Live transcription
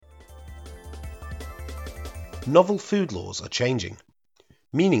Novel food laws are changing,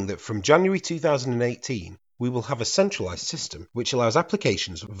 meaning that from January 2018, we will have a centralised system which allows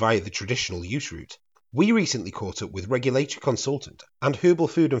applications via the traditional use route. We recently caught up with regulatory consultant and herbal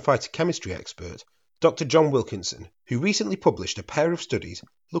food and phytochemistry expert, Dr. John Wilkinson, who recently published a pair of studies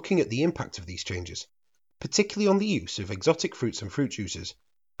looking at the impact of these changes, particularly on the use of exotic fruits and fruit juices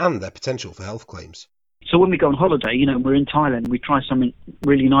and their potential for health claims. So when we go on holiday, we're in Thailand, we try something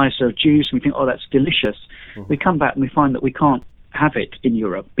really nice, a juice, and we think, oh, that's delicious. We come back and we find that we can't have it in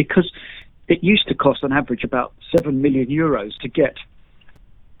Europe because it used to cost on average about 7 million euros to get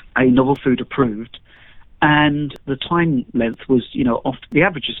a novel food approved. And the time length was, the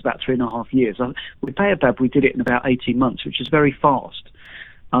average is about 3.5 years. With Baobab, we did it in about 18 months, which is very fast.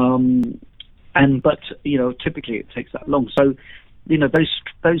 But typically it takes that long. So,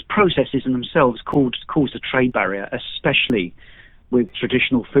 those processes in themselves cause a trade barrier, especially with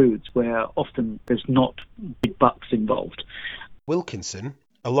traditional foods where often there's not big bucks involved. Wilkinson,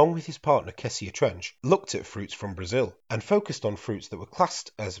 along with his partner Kessia Trench, looked at fruits from Brazil and focused on fruits that were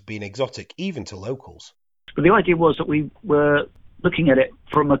classed as being exotic even to locals. But the idea was that we were looking at it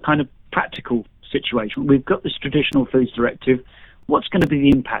from a kind of practical situation. We've got this traditional foods directive. What's going to be the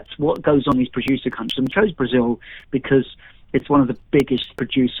impact? What goes on these producer countries? And we chose Brazil because it's one of the biggest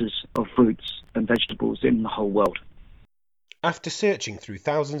producers of fruits and vegetables in the whole world. After searching through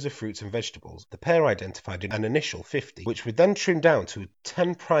thousands of fruits and vegetables, the pair identified an initial 50, which would then trim down to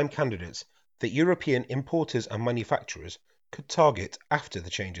 10 prime candidates that European importers and manufacturers could target after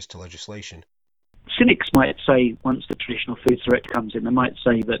the changes to legislation. Cynics might say, once the traditional foods directive comes in, they might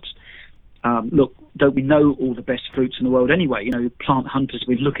say that, look, don't we know all the best fruits in the world anyway? Plant hunters have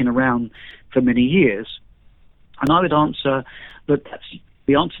been looking around for many years. And I would answer that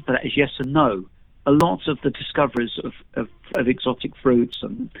the answer to that is yes and no. A lot of the discoveries of exotic fruits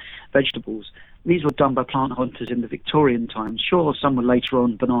and vegetables, these were done by plant hunters in the Victorian times. Sure, some were later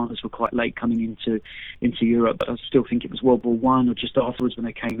on. Bananas were quite late coming into Europe, but I still think it was World War I or just afterwards when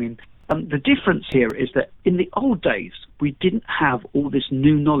they came in. The difference here is that in the old days, we didn't have all this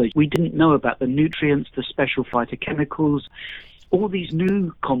new knowledge. We didn't know about the nutrients, the special phytochemicals, all these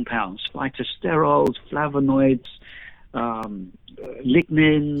new compounds, phytosterols, flavonoids,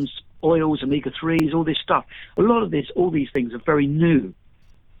 lignins, oils, omega-3s, all this stuff. All these things are very new.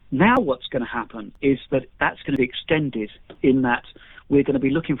 Now what's going to happen is that that's going to be extended in that we're going to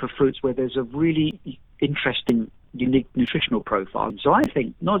be looking for fruits where there's a really interesting, unique nutritional profile. So I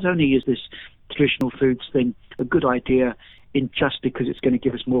think not only is this traditional foods thing a good idea just because it's going to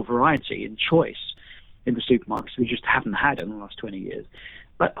give us more variety and choice in the supermarkets we just haven't had in the last 20 years.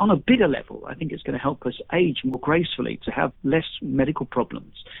 But on a bigger level, I think it's going to help us age more gracefully, to have less medical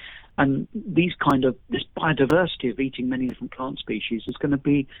problems. And this biodiversity of eating many different plant species is going to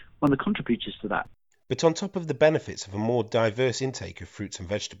be one of the contributors to that. But on top of the benefits of a more diverse intake of fruits and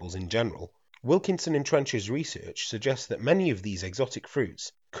vegetables in general, Wilkinson and Trench's research suggests that many of these exotic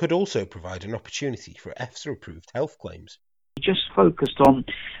fruits could also provide an opportunity for EFSA-approved health claims. We just focused on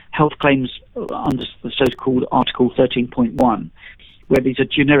health claims under the so-called Article 13.1, where these are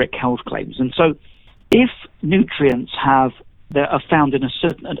generic health claims. And so if nutrients are found in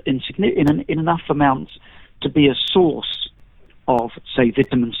in enough amounts to be a source of, say,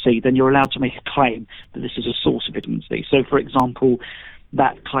 vitamin C, then you're allowed to make a claim that this is a source of vitamin C. So, for example,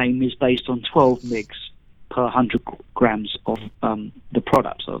 that claim is based on 12 mg per 100 grams of the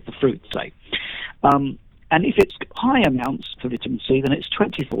product, of the fruit, say. And if it's high amounts for vitamin C, then it's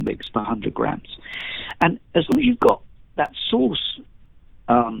 24 mg per 100 grams. And as long as you've got that source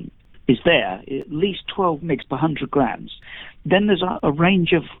is there, at least 12 mg per 100 grams, then there's a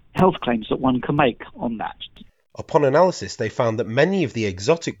range of health claims that one can make on that. Upon analysis, they found that many of the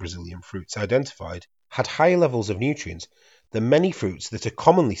exotic Brazilian fruits identified had higher levels of nutrients than many fruits that are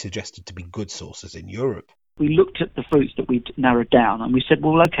commonly suggested to be good sources in Europe. We looked at the fruits that we'd narrowed down and we said,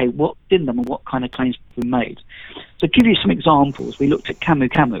 well, okay, what's in them and what kind of claims have we made? So to give you some examples, we looked at camu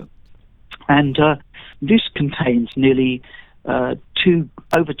camu, and this contains nearly over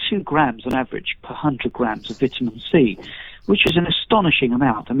 2 grams on average per 100 grams of vitamin C, which is an astonishing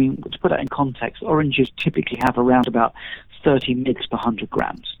amount. I mean, to put that in context, oranges typically have around about 30 mg per 100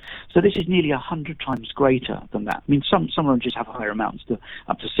 grams. So this is nearly 100 times greater than that. I mean, some oranges have higher amounts,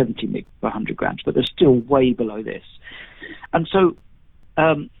 up to 70 mg per 100 grams, but they're still way below this. And so,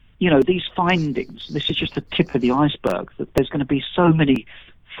 these findings, this is just the tip of the iceberg, that there's going to be so many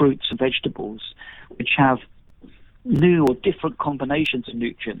fruits and vegetables which have new or different combinations of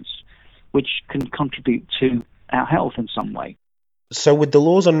nutrients which can contribute to our health in some way. So with the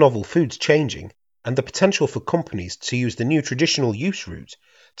laws on novel foods changing, and the potential for companies to use the new traditional use route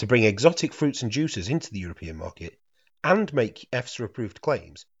to bring exotic fruits and juices into the European market and make EFSA-approved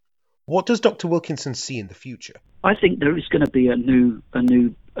claims, what does Dr. Wilkinson see in the future? I think there is going to be a new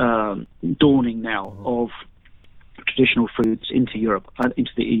dawning now of traditional foods into Europe,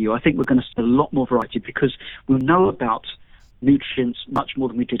 into the EU. I think we're going to see a lot more variety because we'll know about nutrients much more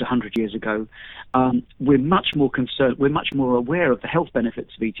than we did 100 years ago. We're much more concerned, we're much more aware of the health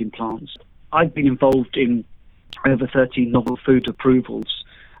benefits of eating plants. I've been involved in over 30 novel food approvals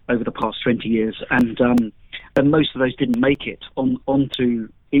over the past 20 years, and most of those didn't make it onto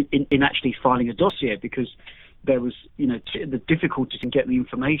in actually filing a dossier because there was, the difficulties in getting the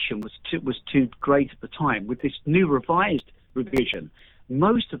information was too great at the time. With this new revised revision,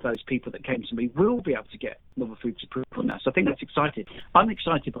 most of those people that came to me will be able to get novel foods approval now. So I think that's exciting. I'm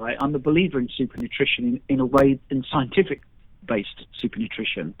excited by it. I'm a believer in super nutrition in a way, in scientific-based super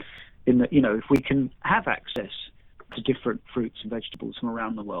nutrition, in that, if we can have access to different fruits and vegetables from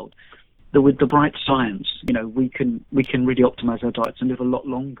around the world, with the right science, we can really optimize our diets and live a lot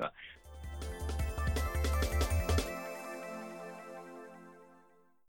longer.